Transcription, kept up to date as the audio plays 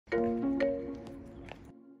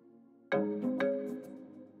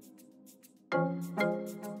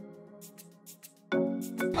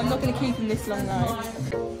I'm not going to keep them this long though.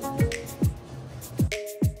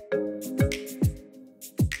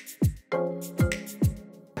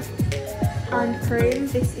 Hand cream,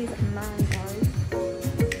 this is mango.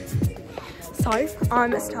 So,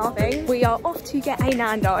 I'm starving. We are off to get a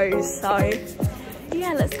Nando's, so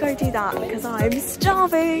yeah, let's go do that because I'm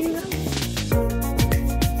starving.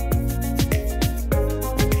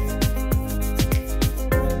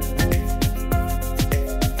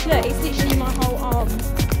 Look, it's literally my whole arm.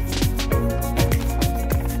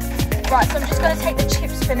 Right, so I'm just going to take the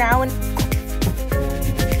chips for now and...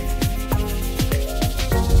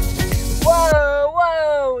 Whoa,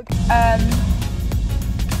 whoa! And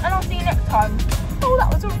I'll see you next time. Oh,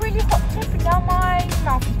 that was a really hot chip and now my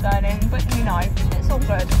mouth is burning, but you know, it's all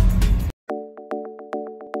good.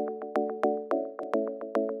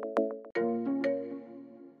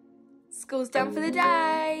 School's done for the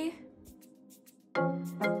day.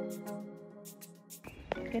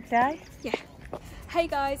 Good day? Yeah. Hey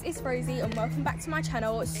guys, it's Rosie and welcome back to my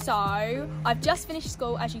channel. So, I've just finished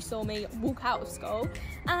school, as you saw me walk out of school,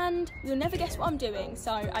 and you'll never guess what I'm doing.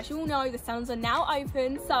 So, as you all know, the salons are now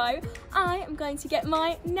open, so I am going to get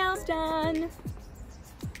my nails done.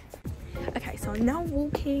 Okay, so I'm now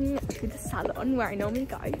walking to the salon where I normally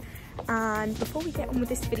go. And before we get on with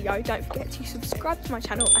this video, don't forget to subscribe to my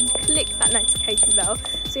channel and click that notification bell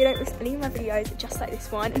so you don't miss any of my videos just like this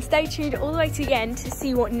one. And stay tuned all the way to the end to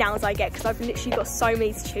see what nails I get because I've literally got so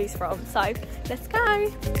many to choose from. So let's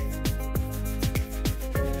go.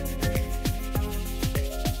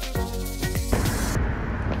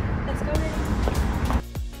 Let's go in.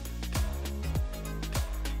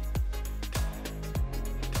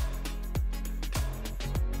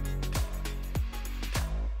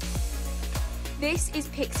 This is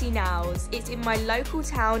Pixie Nails. It's in my local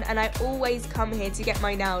town and I always come here to get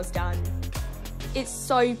my nails done. It's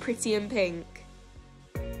so pretty and pink.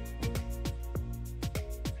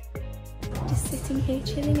 Just sitting here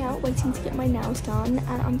chilling out waiting to get my nails done,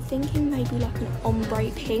 and I'm thinking maybe like an ombre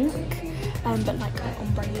pink, but like an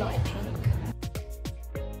ombre light pink.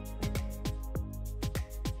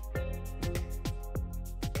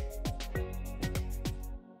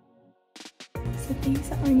 So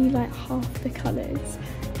these are only like half the colours,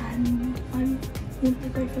 and I want to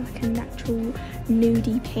go for like a natural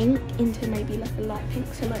nudie pink into maybe like a light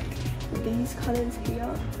pink, so like these colours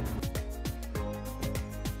here.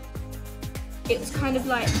 It was kind of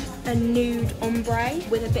like a nude ombre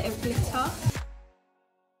with a bit of glitter.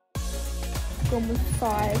 Gone with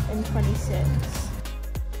 5 and 26.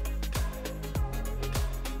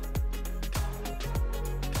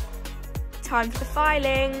 Time for the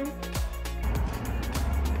filing.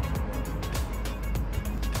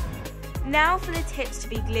 Now for the tips to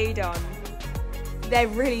be glued on. They're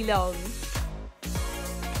really long.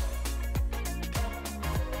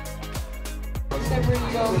 They're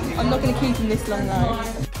really long. I'm not going to keep them this long though.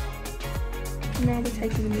 Now we're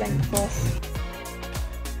taking the length off.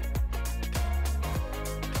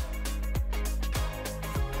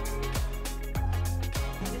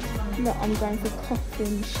 Look, I'm going for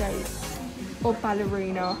coffin shape or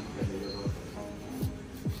ballerina.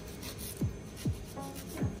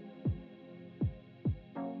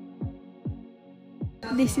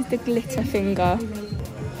 This is the glitter finger.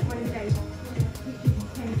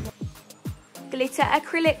 Glitter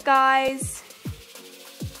acrylic, guys.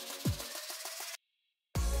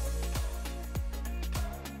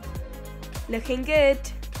 Looking good.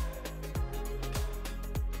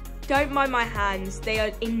 Don't mind my hands, they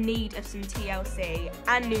are in need of some TLC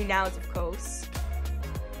and new nails, of course.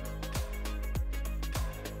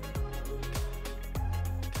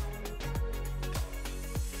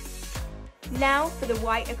 Now for the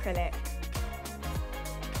white acrylic.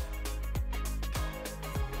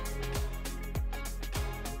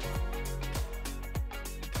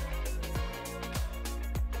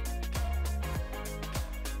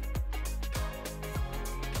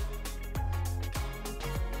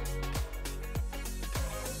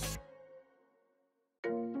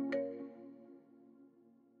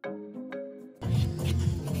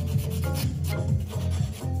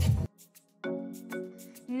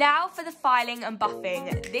 Now for the filing and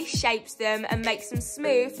buffing. This shapes them and makes them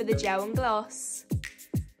smooth for the gel and gloss.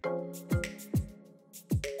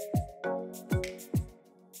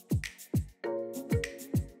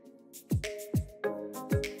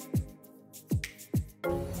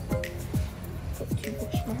 Got to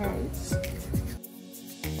wash my hands.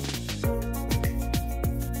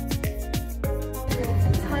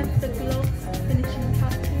 Time for the gloss finishing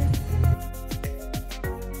touches.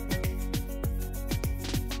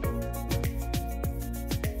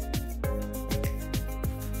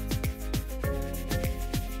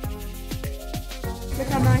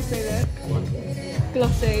 they look?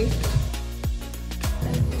 Glossy.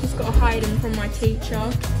 Just gotta hide them from my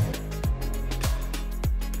teacher.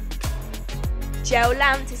 Gel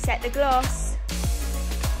lamp to set the gloss.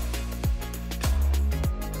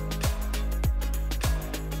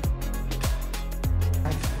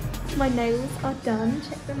 My nails are done,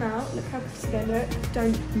 check them out, look how pretty they look.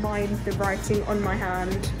 Don't mind the writing on my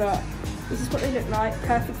hand, but this is what they look like,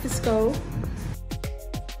 perfect for school.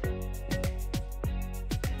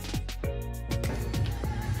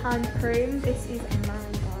 Hand cream, this is a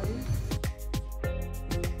mango.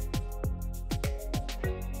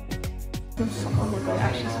 Oh my god, it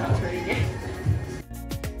actually smells really good.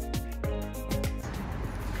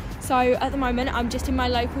 So at the moment I'm just in my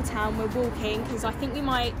local town, we're walking because I think we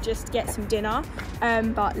might just get some dinner,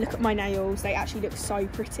 but look at my nails, they actually look so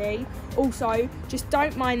pretty. Also, just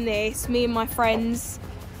don't mind this, me and my friends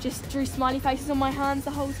just drew smiley faces on my hands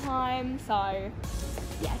the whole time, so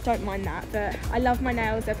yeah, don't mind that. But I love my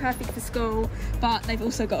nails, they're perfect for school, but they've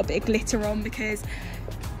also got a bit of glitter on because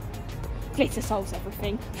glitter solves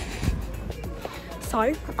everything.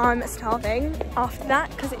 So I'm starving after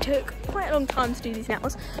that because it took quite a long time to do these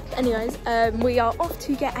nails. But anyways, we are off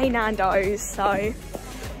to get a Nando's. So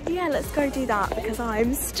yeah, let's go do that because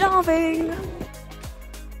I'm starving.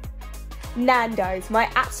 Nando's, my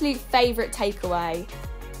absolute favourite takeaway.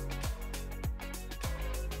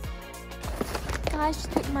 Guys,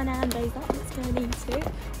 just picked my Nando's up. Let's go and eat it.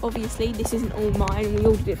 Obviously, this isn't all mine. We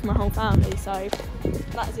ordered it for my whole family. So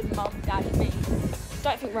that is in mum, dad and me.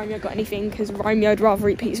 Don't think Romeo got anything because Romeo'd rather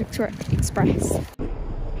eat Pizza Express. Is that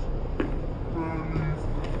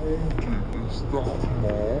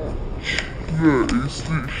much? Yeah, it's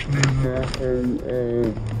literally my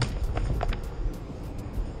whole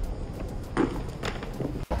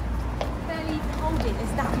Barely even hold it,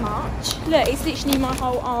 is that much? Look, it's literally my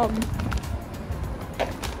whole arm.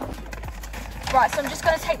 Right, so I'm just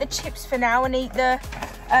going to take the chips for now and eat the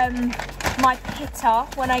my pita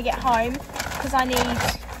when I get home. Because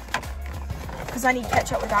I need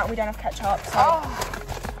ketchup with that. We don't have ketchup, so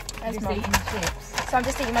there's mine. So I'm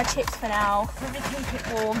just eating my chips for now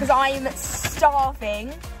because I'm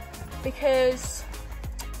starving. Because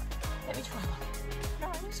let me try one. No,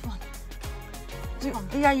 this one.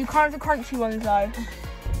 Yeah, you can't have the crunchy ones though.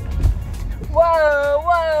 Whoa,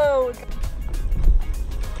 whoa.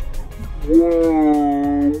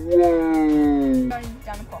 Whoa, whoa. Going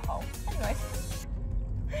down a pothole. Anyways,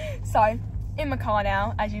 so. In my car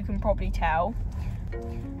now, as you can probably tell.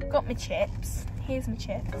 Got my chips. Here's my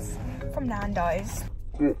chips from Nando's.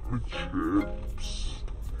 Got my chips.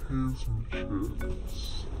 Here's my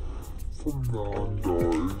chips from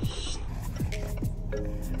Nando's.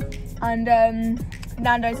 And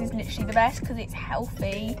Nando's is literally the best because it's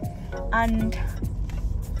healthy and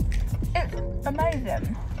it's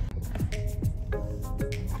amazing.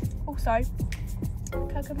 Also,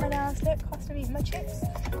 look at my nails, look, whilst I'm eating my chips.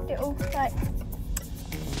 Little, like,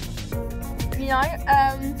 you know,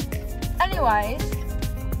 anyways,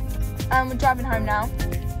 we're driving home now.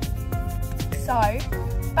 So,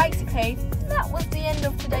 basically, that was the end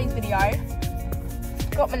of today's video.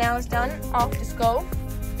 Got my nails done after school.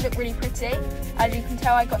 Look really pretty. As you can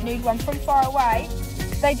tell, I got nude ones from far away.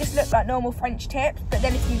 They just look like normal French tips, but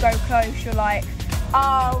then if you go close, you're like,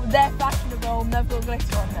 oh, they're fashionable and they've got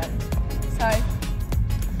glitter on them. So,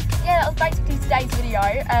 yeah, that was basically today's video.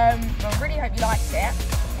 I really hope you liked it.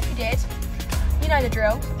 If you did, you know the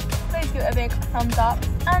drill. Please give it a big thumbs up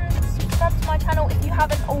and subscribe to my channel if you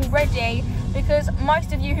haven't already, because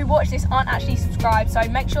most of you who watch this aren't actually subscribed, so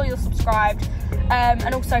make sure you're subscribed,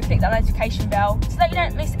 and also click that notification bell so that you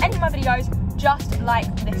don't miss any of my videos just like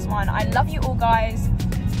this one. I love you all, guys,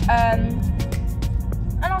 and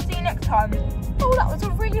I'll see you next time. Oh, that was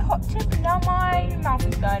a really hot tip and now my mouth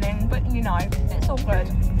is burning, but you know, it's all good.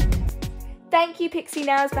 Thank you, Pixie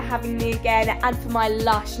Nails, for having me again and for my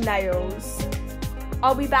lush nails.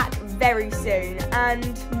 I'll be back very soon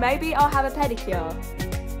and maybe I'll have a pedicure.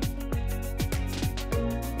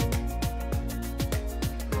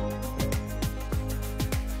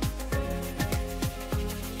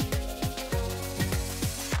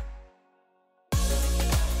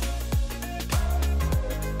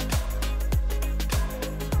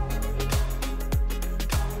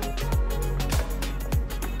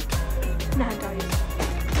 Nando's.